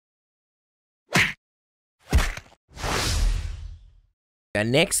Our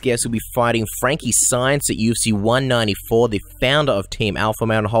next guest will be fighting Frankie Saenz at UFC 194. The founder of Team Alpha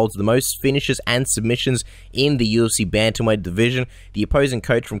Male holds the most finishes and submissions in the UFC Bantamweight division. The opposing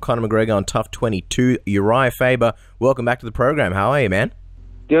coach from Conor McGregor on Tough 22, Urijah Faber. Welcome back to the program. How are you, man?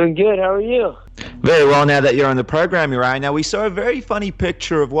 Doing good. How are you? Very well now that you're on the program, Uriah. Now, we saw a very funny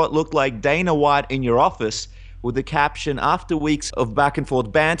picture of what looked like Dana White in your office with the caption, "After weeks of back and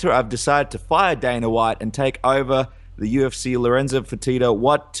forth banter, I've decided to fire Dana White and take over the UFC. Lorenzo Fertitta,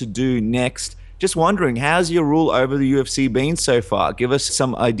 what to do next?" Just wondering, how's your rule over the UFC been so far? Give us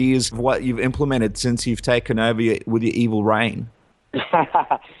some ideas of what you've implemented since you've taken over with your evil reign.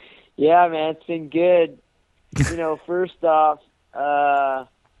 Yeah, man, it's been good. You know, first off,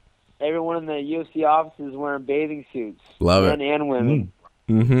 everyone in the UFC office is wearing bathing suits. Love men it. and women.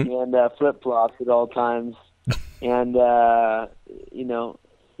 Mm-hmm. And flip-flops at all times. And, you know,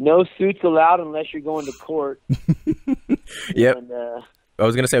 no suits allowed unless you're going to court. Yep. And, I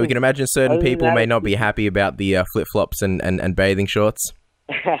was going to say, we can imagine certain other than people that, may not be happy about the flip-flops and bathing shorts.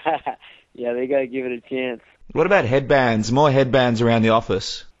 yeah, they got to give it a chance. What about headbands? More headbands around the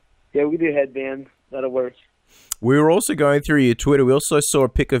office. Yeah, we do headbands. That'll work. We were also going through your Twitter. We also saw a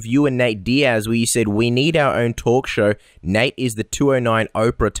pic of you and Nate Diaz where you said, "We need our own talk show. Nate is the 209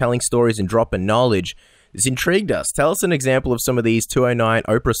 Oprah, telling stories and dropping knowledge." This intrigued us. Tell us an example of some of these 209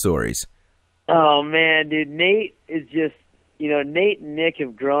 Oprah stories. Oh, man, dude. Nate is just, you know, Nate and Nick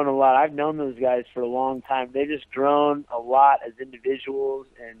have grown a lot. I've known those guys for a long time. They've just grown a lot as individuals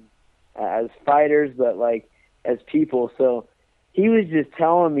and as fighters, but, like, as people. So he was just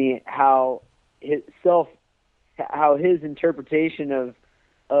telling me how his interpretation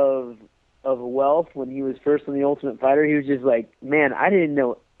of wealth when he was first on The Ultimate Fighter, he was just like, man, I didn't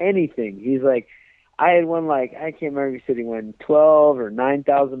know anything. He's like, I had won, like, I can't remember, he said he won 12 or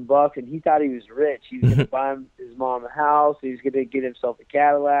 9,000 bucks, and he thought he was rich. He was going to buy his mom a house. He was going to get himself a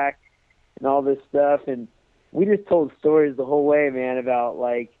Cadillac and all this stuff. And we just told stories the whole way, man, about,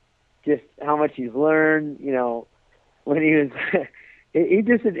 like, just how much he's learned, you know, when he was he's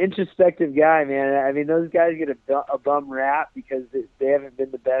just an introspective guy, man. I mean, those guys get a bum rap because they haven't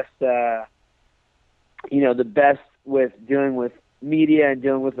been the best, the best with dealing with media and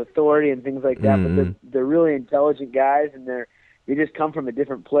dealing with authority and things like that. Mm-hmm. But they're really intelligent guys, and they just come from a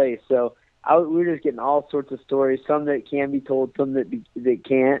different place. So we were just getting all sorts of stories, some that can be told, some that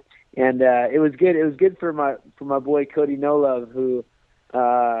can't. And it was good. It was good for my boy Cody No Love, who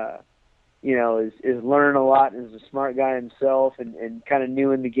you know, is learning a lot and is a smart guy himself and kind of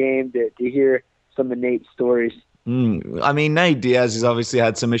new in the game to hear some of Nate's stories. I mean, Nate Diaz has obviously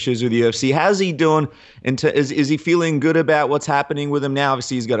had some issues with the UFC. How's he doing? Is he feeling good about what's happening with him now?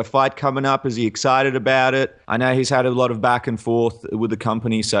 Obviously, he's got a fight coming up. Is he excited about it? I know he's had a lot of back and forth with the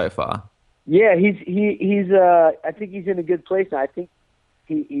company so far. Yeah, he's I think he's in a good place now. I think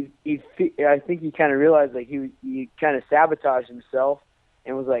he kind of realized, like, he kind of sabotaged himself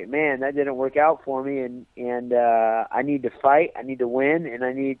and was like, man, that didn't work out for me, and I need to fight, I need to win, and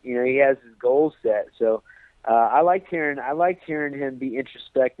I need, you know, he has his goals set. So I liked hearing him be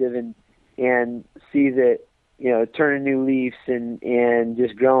introspective and see that, you know, turning new leaves and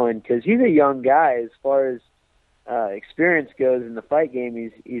just growing, because he's a young guy as far as experience goes in the fight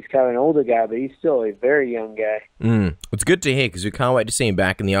game. He's kind of an older guy, but he's still a very young guy. It's good to hear, because we can't wait to see him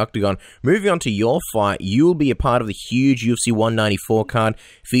back in the octagon. Moving on to your fight, you'll be a part of the huge UFC 194 card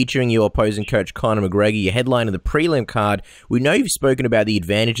featuring your opposing coach Conor McGregor. Your headline of the prelim card. We know you've spoken about the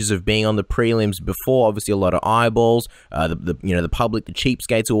advantages of being on the prelims before. Obviously, a lot of eyeballs, the public, the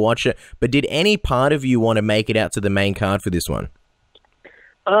cheapskates will watch it. But did any part of you want to make it out to the main card for this one?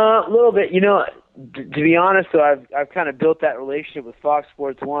 A little bit, you know. To be honest, so I've kind of built that relationship with Fox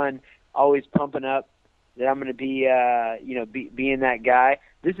Sports 1, always pumping up that I'm going to be, being that guy.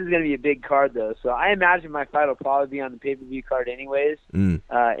 This is going to be a big card, though, so I imagine my fight will probably be on the pay-per-view card anyways,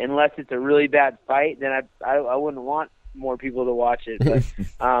 unless it's a really bad fight. Then I wouldn't want more people to watch it. But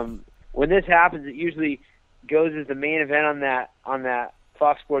when this happens, it usually goes as the main event on that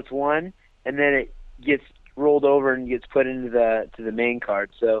Fox Sports 1, and then it gets rolled over and gets put into the main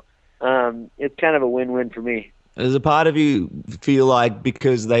card. So it's kind of a win-win for me. Does a part of you feel like,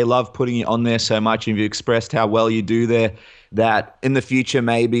 because they love putting you on there so much and you've expressed how well you do there, that in the future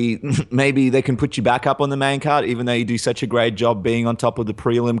maybe they can put you back up on the main card, even though you do such a great job being on top of the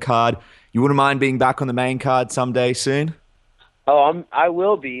prelim card? You wouldn't mind being back on the main card someday soon? Oh, I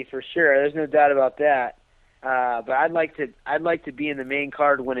will be, for sure. There's no doubt about that. But I'd like to be in the main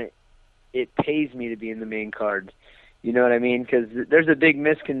card when it pays me to be in the main card. You know what I mean? Because there's a big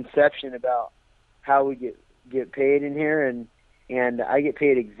misconception about how we get paid in here, and I get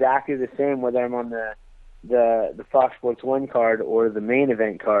paid exactly the same whether I'm on the the Fox Sports 1 card or the main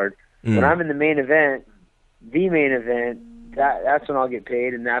event card. When I'm in the main event, that's when I'll get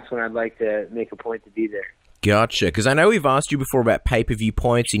paid, and that's when I'd like to make a point to be there. Gotcha. Because I know we've asked you before about pay-per-view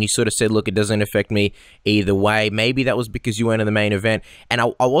points, and you sort of said, look, it doesn't affect me either way. Maybe that was because you weren't in the main event. And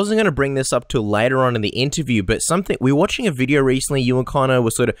I wasn't going to bring this up till later on in the interview, but we were watching a video recently. You and Conor were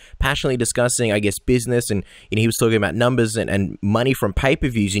sort of passionately discussing, I guess, business, and he was talking about numbers and money from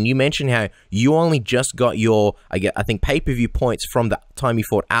pay-per-views, and you mentioned how you only just got your, I think, pay-per-view points from the time you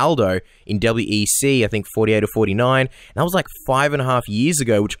fought Aldo in WEC, I think 48 or 49. And that was like 5.5 years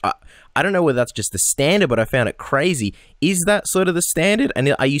ago, which I don't know whether that's just the standard, but I found it crazy. Is that sort of the standard?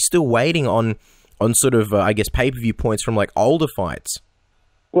 And are you still waiting on sort of, I guess, pay-per-view points from like older fights?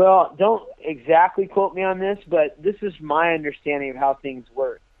 Well, don't exactly quote me on this, but this is my understanding of how things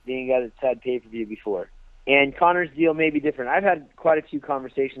work, being a guy that's had pay-per-view before. And Conor's deal may be different. I've had quite a few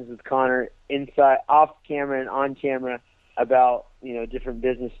conversations with Conor inside, off camera and on camera about, different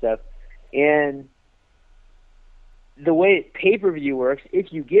business stuff. And the way pay-per-view works,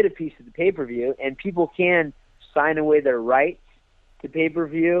 if you get a piece of the pay-per-view, and people can sign away their rights to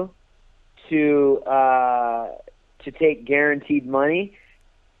pay-per-view to take guaranteed money,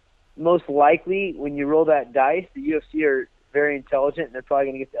 most likely when you roll that dice, the UFC are very intelligent and they're probably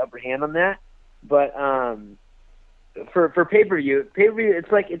going to get the upper hand on that. But for pay-per-view,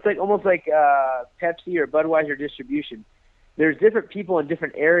 it's like almost like Pepsi or Budweiser distribution. There's different people in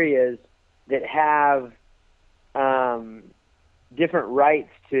different areas that have different rights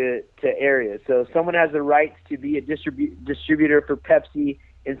to areas. So someone has the rights to be a distributor for Pepsi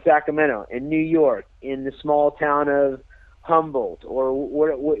in Sacramento, in New York, in the small town of Humboldt, or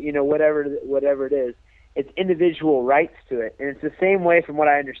whatever it is. It's individual rights to it, and it's the same way from what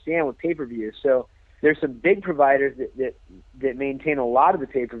I understand with pay-per-view. So there's some big providers that maintain a lot of the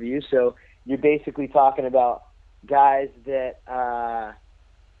pay-per-view. So you're basically talking about guys that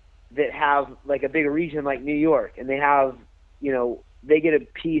have like a bigger region like New York, and they have, they get a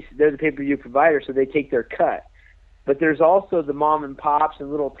piece, they're the pay-per-view provider, so they take their cut. But there's also the mom and pops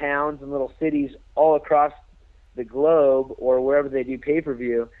and little towns and little cities all across the globe or wherever they do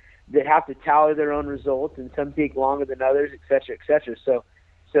pay-per-view that have to tally their own results, and some take longer than others, et cetera, et cetera. So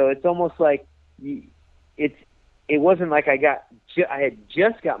it's almost like it wasn't like I had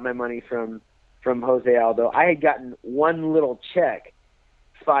just got my money from Jose Aldo. I had gotten one little check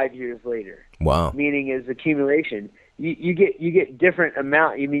 5 years later. Wow. Meaning is accumulation. You get different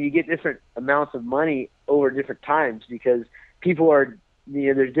amount. You get different amounts of money over different times because people are,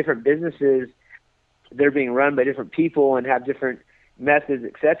 there's different businesses. They're being run by different people and have different methods,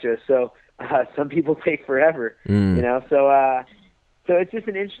 etc. So some people take forever. So it's just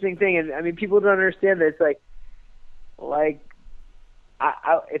an interesting thing. And people don't understand that it's like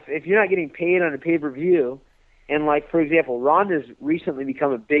if you're not getting paid on a pay-per-view, and like, for example, Ronda's recently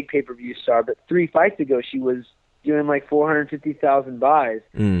become a big pay-per-view star, but 3 fights ago she was doing like 450,000 buys.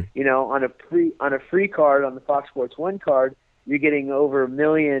 On a free card, on the Fox Sports 1 card, you're getting over 1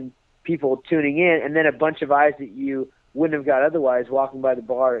 million people tuning in, and then a bunch of eyes that you wouldn't have got otherwise walking by the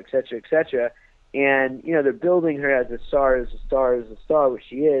bar, et cetera, et cetera. And, they're building her as a star, which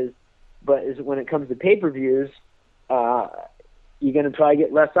she is. But when it comes to pay-per-views, you're going to probably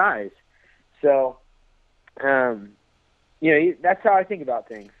get less eyes. So, that's how I think about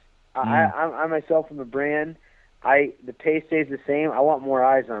things. I myself am a brand. The pay stays the same. I want more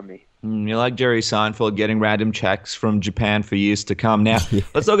eyes on me. You're like Jerry Seinfeld getting random checks from Japan for years to come. Now,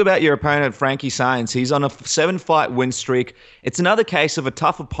 let's talk about your opponent, Frankie Saenz. He's on a 7-fight win streak. It's another case of a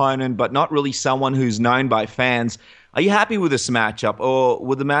tough opponent, but not really someone who's known by fans. Are you happy with this matchup? Or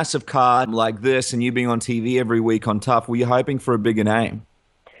with a massive card like this and you being on TV every week on Tough, were you hoping for a bigger name?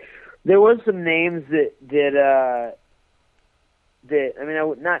 There was some names that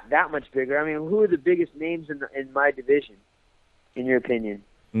not that much bigger. Who are the biggest names in my division, in your opinion?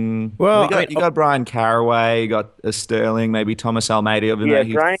 Well, you got Brian Caraway, you got Sterling, maybe Thomas Almeida over there.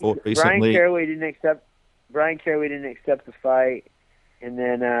 He fought recently. Brian Caraway didn't accept the fight, and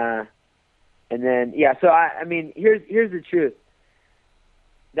then So here's the truth.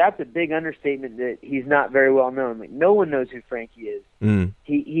 That's a big understatement that he's not very well known. Like, no one knows who Frankie is.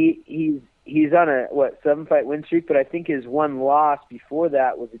 He's on a 7-fight win streak, but I think his one loss before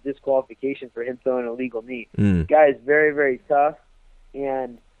that was a disqualification for him throwing a legal knee. Guy is very, very tough,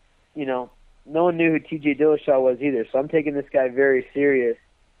 and no one knew who TJ Dillashaw was either. So I'm taking this guy very serious,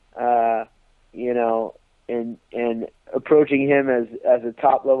 and approaching him as a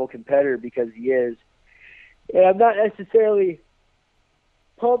top level competitor because he is. And I'm not necessarily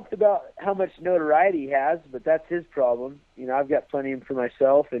pumped about how much notoriety he has, but that's his problem. I've got plenty for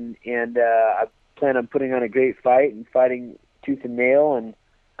myself, and I've plan on putting on a great fight and fighting tooth and nail. And,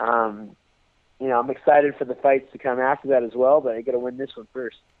 I'm excited for the fights to come after that as well, but I got to win this one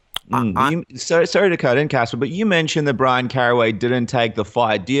first. Sorry to cut in, Casper, but you mentioned that Brian Caraway didn't take the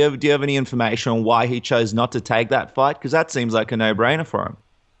fight. Do you have any information on why he chose not to take that fight? Because that seems like a no-brainer for him.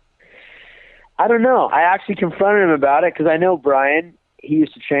 I don't know. I actually confronted him about it because I know Brian. He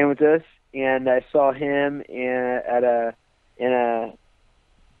used to train with us, and I saw him at an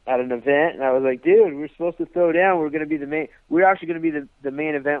event, and I was like, "Dude, we're supposed to throw down. We're going to be the main. We're actually going to be the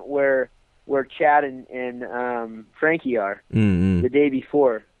main event where Chad and Frankie are the day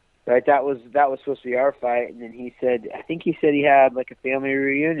before." Right, that was supposed to be our fight, and then he said he had like a family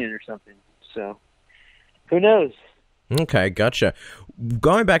reunion or something. So, who knows? Okay, gotcha.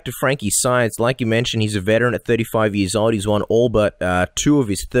 Going back to Frankie Saenz, like you mentioned, he's a veteran at 35 years old. He's won all but 2 of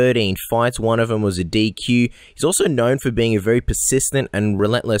his 13 fights. One of them was a DQ. He's also known for being a very persistent and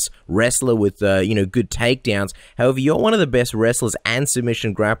relentless wrestler with, good takedowns. However, you're one of the best wrestlers and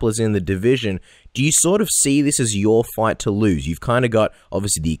submission grapplers in the division. Do you sort of see this as your fight to lose? You've kind of got,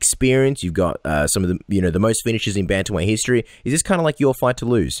 obviously, the experience. You've got some of the, the most finishes in bantamweight history. Is this kind of like your fight to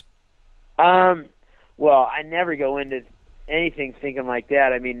lose? Well, I never go into anything thinking like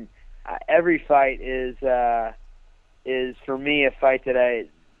that. I mean, every fight is for me a fight that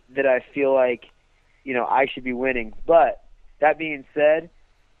I feel like, I should be winning. But that being said,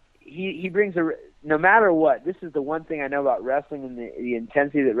 he brings no matter what. This is the one thing I know about wrestling and the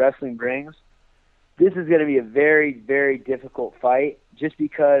intensity that wrestling brings. This is going to be a very, very difficult fight, just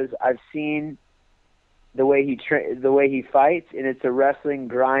because I've seen the way he fights, and it's a wrestling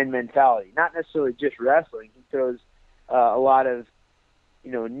grind mentality. Not necessarily just wrestling. He throws a lot of,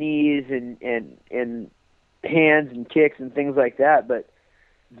 knees and hands and kicks and things like that. But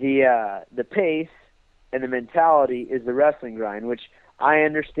the pace and the mentality is the wrestling grind, which I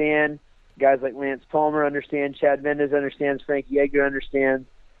understand. Guys like Lance Palmer understand. Chad Mendes understands. Frankie Edgar understands.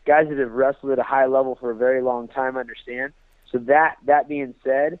 Guys that have wrestled at a high level for a very long time understand. So that being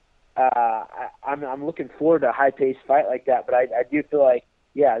said, I'm looking forward to a high-paced fight like that, but I do feel like,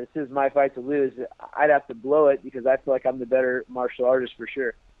 yeah, this is my fight to lose. I'd have to blow it because I feel like I'm the better martial artist for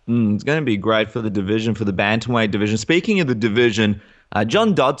sure. It's going to be great for the division, for the bantamweight division. Speaking of the division,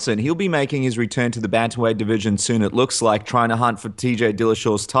 John Dodson, he'll be making his return to the bantamweight division soon, it looks like, trying to hunt for TJ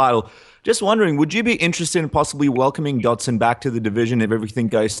Dillashaw's title. Just wondering, would you be interested in possibly welcoming Dodson back to the division if everything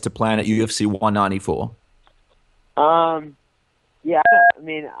goes to plan at UFC 194? Yeah, I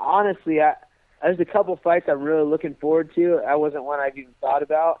mean, honestly, there's a couple fights I'm really looking forward to. I wasn't one I've even thought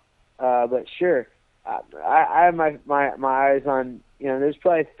about, but sure. I have my eyes on, there's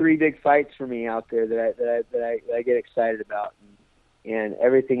probably 3 big fights for me out there that I get excited about, and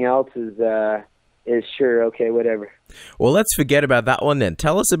everything else is sure, okay, whatever. Well, let's forget about that one then.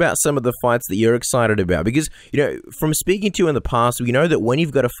 Tell us about some of the fights that you're excited about, because, from speaking to you in the past, we know that when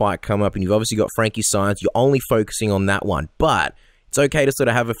you've got a fight come up and you've obviously got Frankie Saenz, you're only focusing on that one, but it's okay to sort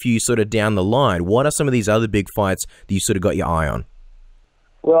of have a few sort of down the line. What are some of these other big fights that you sort of got your eye on?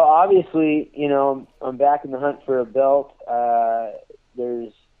 Well, obviously, I'm back in the hunt for a belt.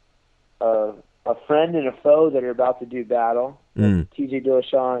 There's a friend and a foe that are about to do battle. TJ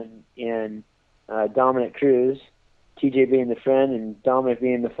Dillashaw and Dominic Cruz. TJ being the friend and Dominic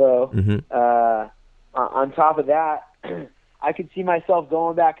being the foe. On top of that, I could see myself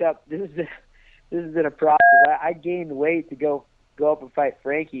going back up. This has been a process. I gained weight to go up and fight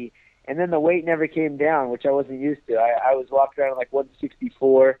Frankie, and then the weight never came down, which I wasn't used to. I was walking around like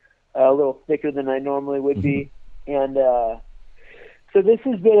 164, a little thicker than I normally would be, and so this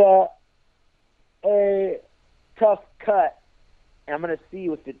has been a tough cut. And I'm going to see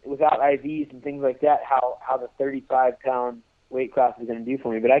without IVs and things like that how the 35-pound weight class is going to do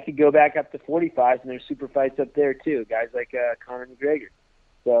for me. But I could go back up to 45s, and there's super fights up there too, guys like Conor McGregor.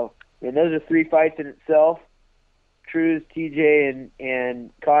 So, those are 3 fights in itself. Cruz, TJ, and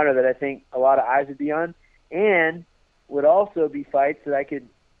Conor that I think a lot of eyes would be on, and would also be fights that I could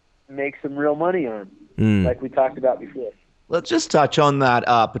make some real money on, like we talked about before. Let's just touch on that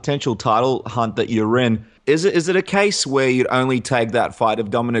potential title hunt that you're in. Is it a case where you'd only take that fight if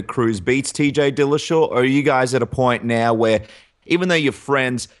Dominic Cruz beats TJ Dillashaw, or are you guys at a point now where, even though you're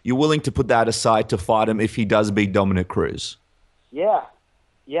friends, you're willing to put that aside to fight him if he does beat Dominic Cruz? Yeah,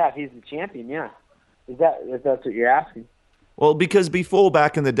 if he's the champion, yeah. If that's what you're asking. Well, because before,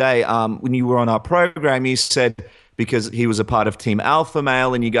 back in the day, when you were on our program, you said because he was a part of Team Alpha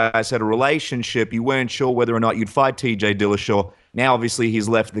Male and you guys had a relationship, you weren't sure whether or not you'd fight TJ Dillashaw. Now, obviously, he's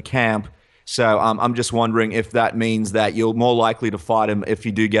left the camp. So I'm just wondering if that means that you're more likely to fight him if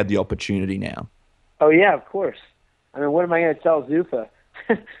you do get the opportunity now. Oh, yeah, of course. I mean, what am I going to tell Zuffa?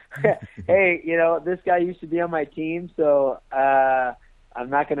 hey, this guy used to be on my team, so I'm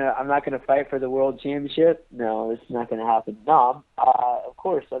not gonna fight for the world championship. No, it's not gonna happen. No, of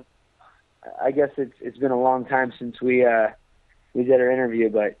course. I guess it's been a long time since we did our interview,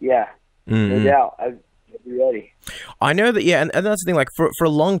 but yeah, no doubt. I'll be ready. I know that, yeah, and that's the thing, like, for a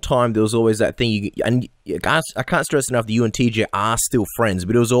long time, there was always that thing, guys, I can't stress enough that you and TJ are still friends,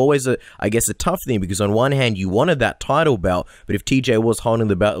 but it was always, a tough thing, because on one hand, you wanted that title belt, but if TJ was holding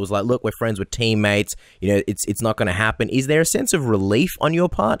the belt, it was like, look, we're friends, we're teammates, it's not going to happen. Is there a sense of relief on your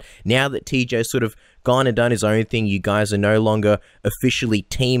part, now that TJ's sort of gone and done his own thing, you guys are no longer officially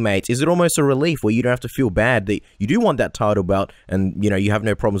teammates? Is it almost a relief where you don't have to feel bad that you do want that title belt, and, you have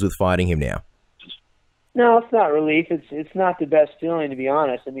no problems with fighting him now? No, it's not relief. It's not the best feeling, to be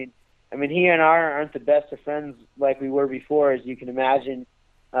honest. I mean, he and I aren't the best of friends like we were before, as you can imagine.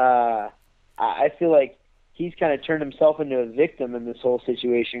 I feel like he's kind of turned himself into a victim in this whole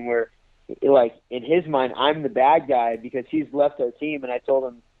situation, where, like, in his mind, I'm the bad guy because he's left our team, and I told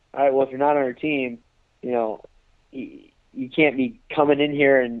him, all right, well, if you're not on our team, you can't be coming in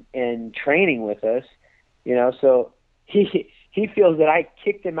here and training with us, So he feels that I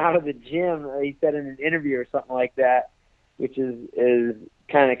kicked him out of the gym, he said in an interview or something like that, which is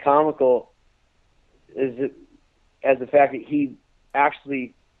kind of comical, as the fact that he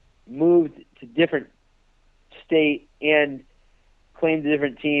actually moved to different state and claimed a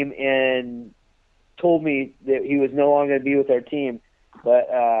different team and told me that he was no longer going to be with our team. But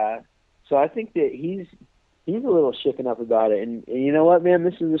so I think that he's a little shaken up about it. And you know what, man?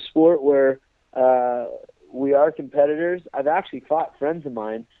 This is a sport where we are competitors. I've actually fought friends of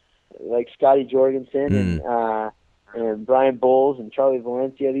mine, like Scotty Jorgensen and Brian Bowles and Charlie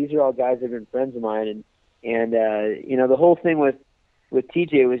Valencia. These are all guys that have been friends of mine. And the whole thing with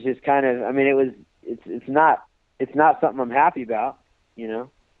TJ was just kind of, it's not something I'm happy about,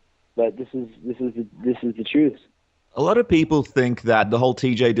 but this is the truth. A lot of people think that the whole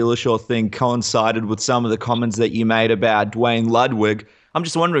TJ Dillashaw thing coincided with some of the comments that you made about Dwayne Ludwig. I'm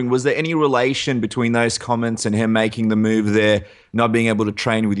just wondering, was there any relation between those comments and him making the move there, not being able to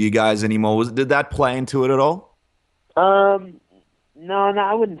train with you guys anymore? Did that play into it at all? No,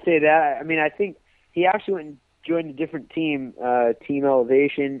 I wouldn't say that. I think he actually went and joined a different team, Team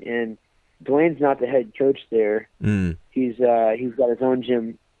Elevation, and Dwayne's not the head coach there. He's got his own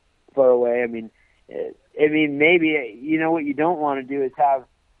gym far away. Maybe, what you don't want to do is have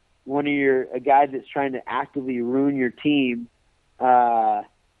a guy that's trying to actively ruin your team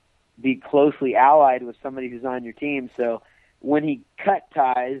be closely allied with somebody who's on your team. So when he cut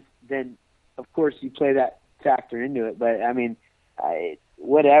ties, then of course you play that factor into it. But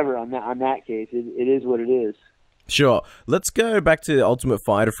whatever on that case, it is what it is. Sure. Let's go back to the Ultimate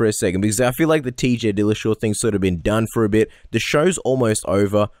Fighter for a second, because I feel like the TJ Dillashaw thing's sort of been done for a bit. The show's almost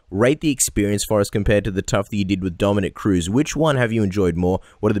over. Rate the experience for us compared to the tough that you did with Dominic Cruz. Which one have you enjoyed more?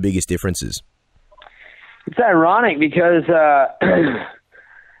 What are the biggest differences? It's ironic because I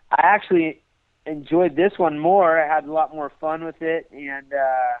actually enjoyed this one more. I had a lot more fun with it, and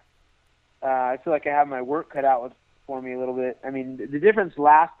I feel like I have my work cut out for me a little bit. The difference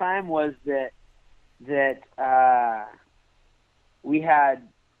last time was that we had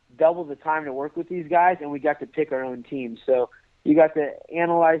double the time to work with these guys, and we got to pick our own team. So you got to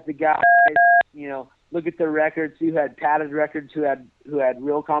analyze the guys, look at their records, who had padded records, who had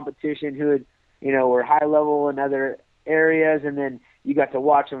real competition, who had, were high level in other areas, and then you got to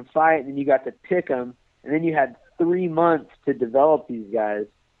watch them fight, and then you got to pick them, and then you had 3 months to develop these guys.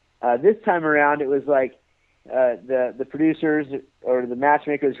 This time around, it was like the producers or the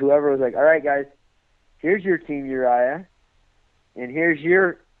matchmakers, whoever was like, all right, guys, here's your team, Urijah, and here's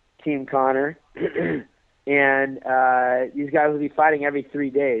your team, Conor, and these guys will be fighting every 3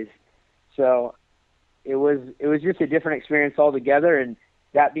 days. So it was just a different experience altogether. And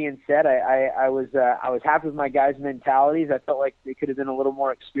that being said, I was happy with my guys' mentalities. I felt like they could have been a little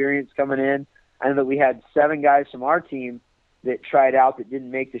more experienced coming in. I know that we had 7 guys from our team that tried out that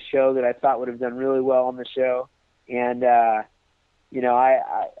didn't make the show that I thought would have done really well on the show, and I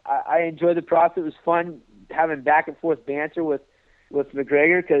enjoyed the process. It was fun having back and forth banter with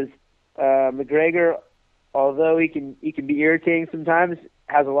McGregor, because McGregor, although he can be irritating sometimes,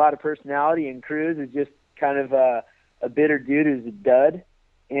 has a lot of personality, and Cruz is just kind of a bitter dude who's a dud,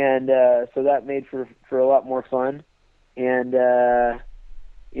 and so that made for a lot more fun. And other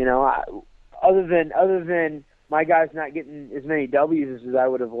than my guys not getting as many W's as I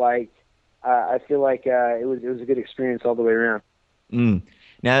would have liked, I feel like it was a good experience all the way around.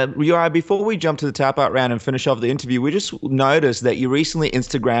 Now, Urijah, before we jump to the tap-out round and finish off the interview, we just noticed that you recently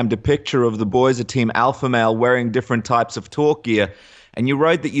Instagrammed a picture of the boys at Team Alpha Male wearing different types of talk gear. and you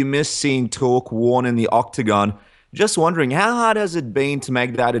wrote that you miss seeing talk worn in the octagon. Just wondering, how hard has it been to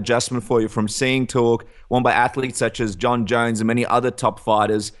make that adjustment for you from seeing talk worn by athletes such as Jon Jones and many other top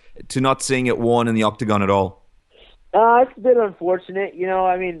fighters to not seeing it worn in the octagon at all? It's a bit unfortunate.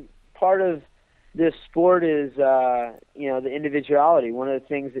 I mean, part of this sport is, the individuality. One of the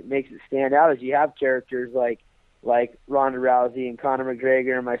things that makes it stand out is you have characters like Ronda Rousey and Conor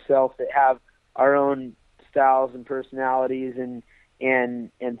McGregor and myself that have our own styles and personalities and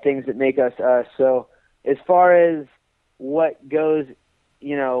things that make us us. So as far as what goes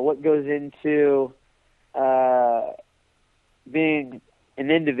into being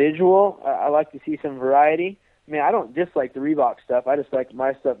an individual, I like to see some variety. I mean, I don't dislike the Reebok stuff. I just like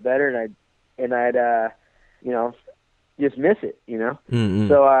my stuff better, and I'd just miss it. Mm-hmm.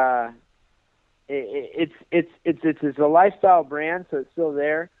 So it's a lifestyle brand, so it's still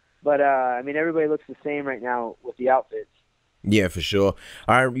there. But I mean, everybody looks the same right now with the outfits. Yeah, for sure.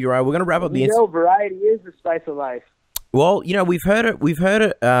 All right, you're right. We're going to wrap up the... variety is the spice of life. Well, we've heard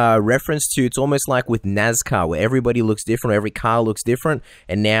it referenced to, it's almost like with NASCAR, where everybody looks different, every car looks different,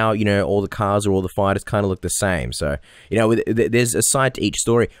 and now, all the cars or all the fighters kind of look the same. So, there's a side to each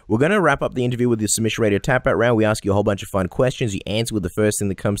story. We're going to wrap up the interview with the Submission Radio Tap-Out round. We ask you a whole bunch of fun questions. You answer with the first thing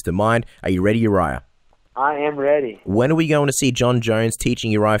that comes to mind. Are you ready, Urijah? I am ready. When are we going to see Jon Jones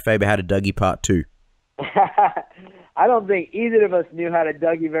teaching Urijah Faber how to Dougie Part 2? I don't think either of us knew how to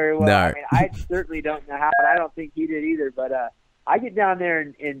Dougie very well. No. I mean, I certainly don't know how, and I don't think he did either. But I get down there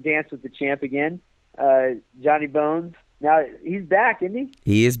and dance with the champ again, Johnny Bones. Now, he's back, isn't he?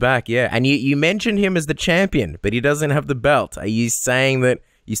 He is back, yeah. And you mentioned him as the champion, but he doesn't have the belt. Are you saying that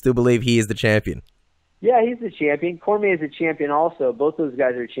you still believe he is the champion? Yeah, he's the champion. Cormier is a champion also. Both those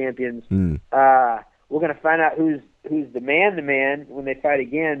guys are champions. We're going to find out who's the man when they fight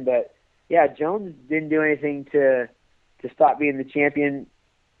again. But, yeah, Jones didn't do anything to stop being the champion,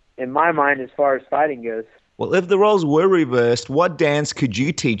 in my mind, as far as fighting goes. Well, if the roles were reversed, what dance could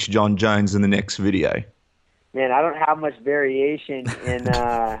you teach Jon Jones in the next video? Man, I don't have much variation in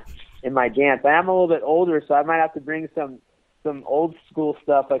my dance. I am a little bit older, so I might have to bring some old school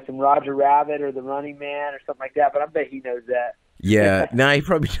stuff, like some Roger Rabbit or the Running Man or something like that, but I bet he knows that. Yeah, no, he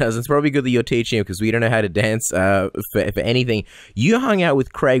probably does. It's probably good that you're teaching him because we don't know how to dance for anything. You hung out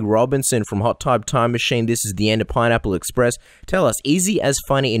with Craig Robinson from Hot Tub Time Machine. This is the end of Pineapple Express. Tell us, is he as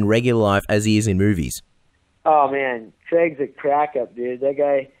funny in regular life as he is in movies? Oh, man, Craig's a crack-up, dude. That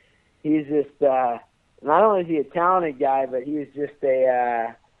guy, he's just, not only is he a talented guy, but he's just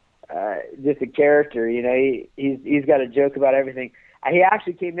a character. He's got a joke about everything. He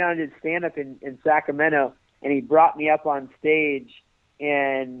actually came down and did stand-up in Sacramento, and he brought me up on stage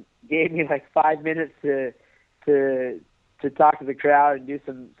and gave me like 5 minutes to talk to the crowd and do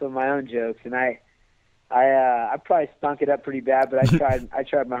some of my own jokes. And I probably stunk it up pretty bad, but I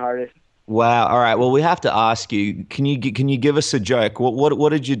tried my hardest. Wow. All right. Well, we have to ask you. Can you give us a joke? What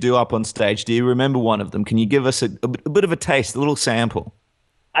did you do up on stage? Do you remember one of them? Can you give us a bit of a taste, a little sample?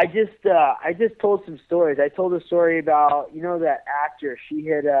 I just told some stories. I told a story about that actor.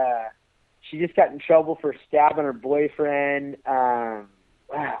 She just got in trouble for stabbing her boyfriend.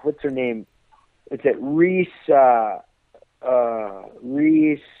 What's her name? It's at Reese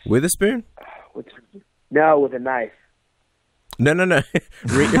Witherspoon? No, with a knife. No.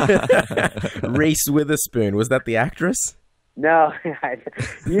 Reese Witherspoon. Was that the actress? No,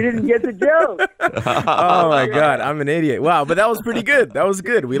 you didn't get the joke. Oh my God, I'm an idiot. Wow, but that was pretty good. That was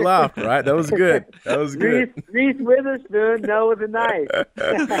good. We laughed, right? That was good. Reese Witherspoon, no, with a knife.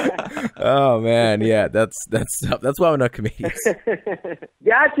 Oh man, yeah, that's why we're not comedians.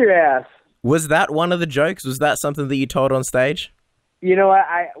 Got your ass. Was that one of the jokes? Was that something that you told on stage? You know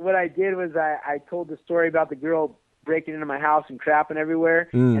what I did was I told the story about the girl breaking into my house and crapping everywhere,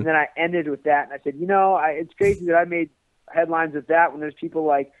 and then I ended with that, and I said, it's crazy that I made headlines with that when there's people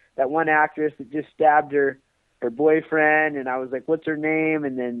like that one actress that just stabbed her boyfriend, and I was like, what's her name?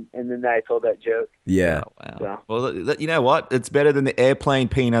 And then I told that joke. Yeah. Wow. So. Well, you know what? It's better than the airplane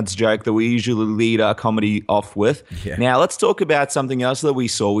peanuts joke that we usually lead our comedy off with. Yeah. Now let's talk about something else that we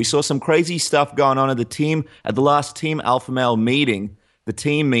saw. We saw some crazy stuff going on at the last Team Alpha Male meeting, the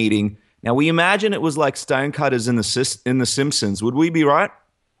team meeting. Now we imagine it was like Stonecutters in the Simpsons. Would we be right?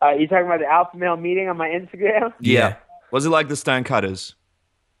 You talking about the Alpha Male meeting on my Instagram? Yeah. Was it like the Stonecutters?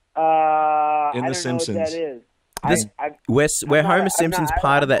 In The Simpsons. Know what that is. We're Homer Simpson's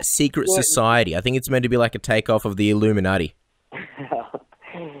part of that secret society. I think it's meant to be like a takeoff of the Illuminati.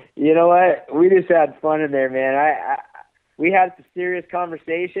 You know what? We just had fun in there, man. We had a serious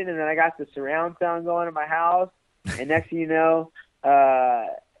conversation, and then I got the surround sound going in my house, and next thing you know,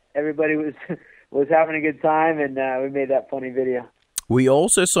 everybody was having a good time, and we made that funny video. We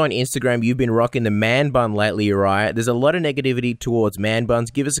also saw on Instagram you've been rocking the man bun lately, Uriah. There's a lot of negativity towards man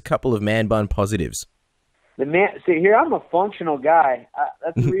buns. Give us a couple of man bun positives. See, here I'm a functional guy.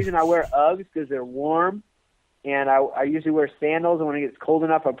 That's the reason I wear Uggs, because they're warm, and I usually wear sandals, and when it gets cold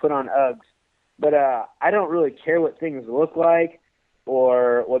enough, I put on Uggs. But I don't really care what things look like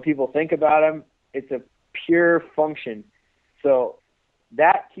or what people think about them. It's a pure function. So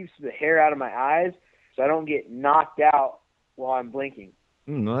that keeps the hair out of my eyes, so I don't get knocked out while I'm blinking.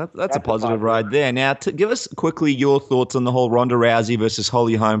 Well, that's a positive right there. Now, give us quickly your thoughts on the whole Ronda Rousey versus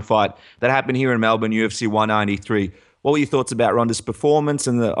Holly Holm fight that happened here in Melbourne, UFC 193. What were your thoughts about Ronda's performance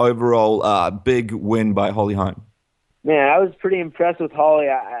and the overall big win by Holly Holm? Man, I was pretty impressed with Holly.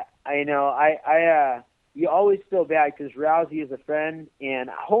 You always feel bad because Rousey is a friend, and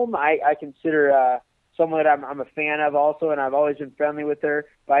Holm I consider someone that I'm a fan of also, and I've always been friendly with her.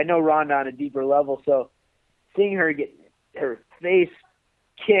 But I know Ronda on a deeper level, so seeing her get her face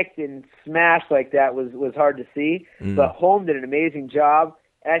kicked and smashed like that was hard to see. But Holm did an amazing job.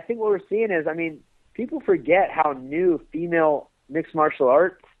 And I think what we're seeing is, people forget how new female mixed martial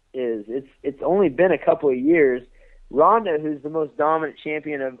arts is. It's only been a couple of years. Ronda, who's the most dominant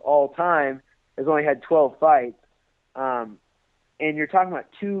champion of all time, has only had 12 fights. And you're talking about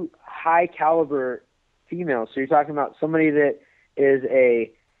two high-caliber females. So you're talking about somebody that is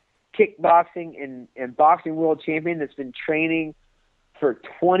a kickboxing and boxing world champion that's been training for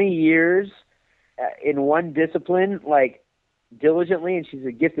 20 years in one discipline, like diligently, and she's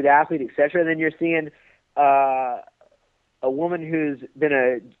a gifted athlete, etc. Then you're seeing a woman who's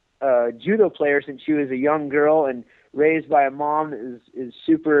been a judo player since she was a young girl and raised by a mom that is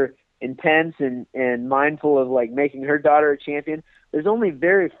super intense and mindful of like making her daughter a champion. There's only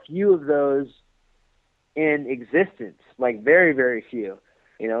very few of those in existence, like very, very few.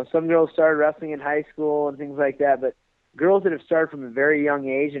 Some girls started wrestling in high school and things like that, but girls that have started from a very young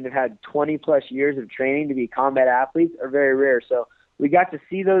age and have had 20-plus years of training to be combat athletes are very rare. So we got to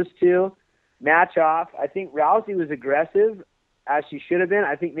see those two match off. I think Rousey was aggressive, as she should have been.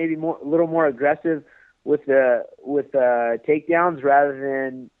 I think maybe a little more aggressive with takedowns rather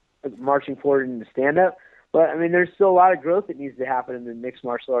than marching forward into stand-up. But, there's still a lot of growth that needs to happen in the mixed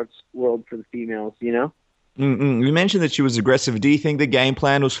martial arts world for the females, You mentioned that she was aggressive. Do you think the game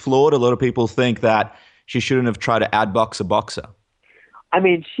plan was flawed? A lot of people think that she shouldn't have tried to outbox a boxer.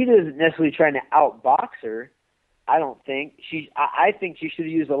 She doesn't necessarily try to outbox her. I don't think. I think she should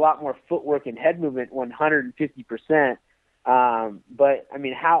have used a lot more footwork and head movement, 150%. But,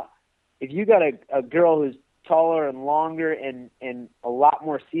 how – if you got a girl who's taller and longer and a lot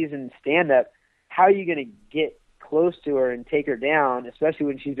more seasoned stand-up, how are you going to get close to her and take her down, especially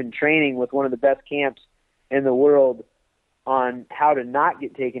when she's been training with one of the best camps in the world on how to not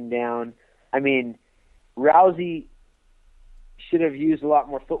get taken down? Rousey should have used a lot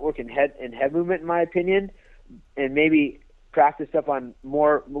more footwork and head movement, in my opinion, and maybe practiced up on a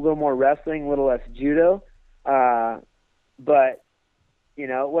little more wrestling, a little less judo. But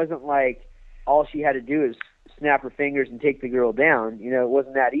it wasn't like all she had to do is snap her fingers and take the girl down. It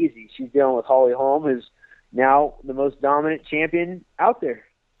wasn't that easy. She's dealing with Holly Holm, who's now the most dominant champion out there.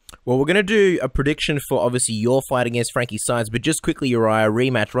 Well, we're going to do a prediction for, obviously, your fight against Frankie Saenz, but just quickly, Uriah,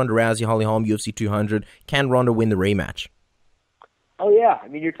 rematch, Ronda Rousey, Holly Holm, UFC 200. Can Ronda win the rematch? Oh, yeah.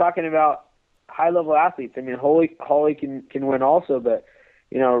 You're talking about high-level athletes. Holly can win also, but,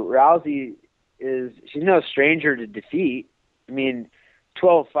 Rousey she's no stranger to defeat.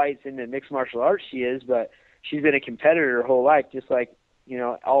 12 fights into mixed martial arts she is, but she's been a competitor her whole life, just like,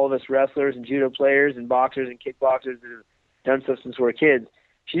 all of us wrestlers and judo players and boxers and kickboxers that have done stuff since we're kids.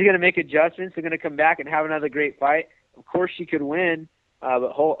 She's going to make adjustments. They're going to come back and have another great fight. Of course she could win,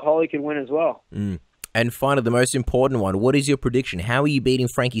 but Holly could win as well. And finally, the most important one, what is your prediction? How are you beating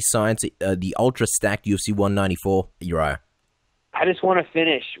Frankie Saenz, the ultra-stacked UFC 194, Uriah? I just want to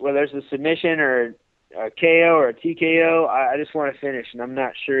finish, whether it's a submission or a KO or a TKO. I just want to finish, and I'm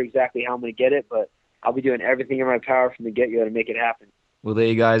not sure exactly how I'm going to get it, but I'll be doing everything in my power from the get-go to make it happen. Well, there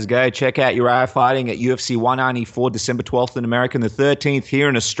you guys go. Check out Uriah fighting at UFC 194, December 12th in America, and the 13th here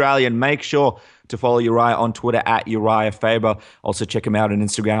in Australia. And make sure to follow Uriah on Twitter at Urijah Faber. Also check him out on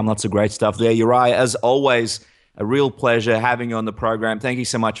Instagram. Lots of great stuff there. Uriah, as always, a real pleasure having you on the program. Thank you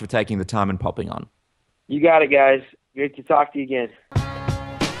so much for taking the time and popping on. You got it, guys. Great to talk to you again.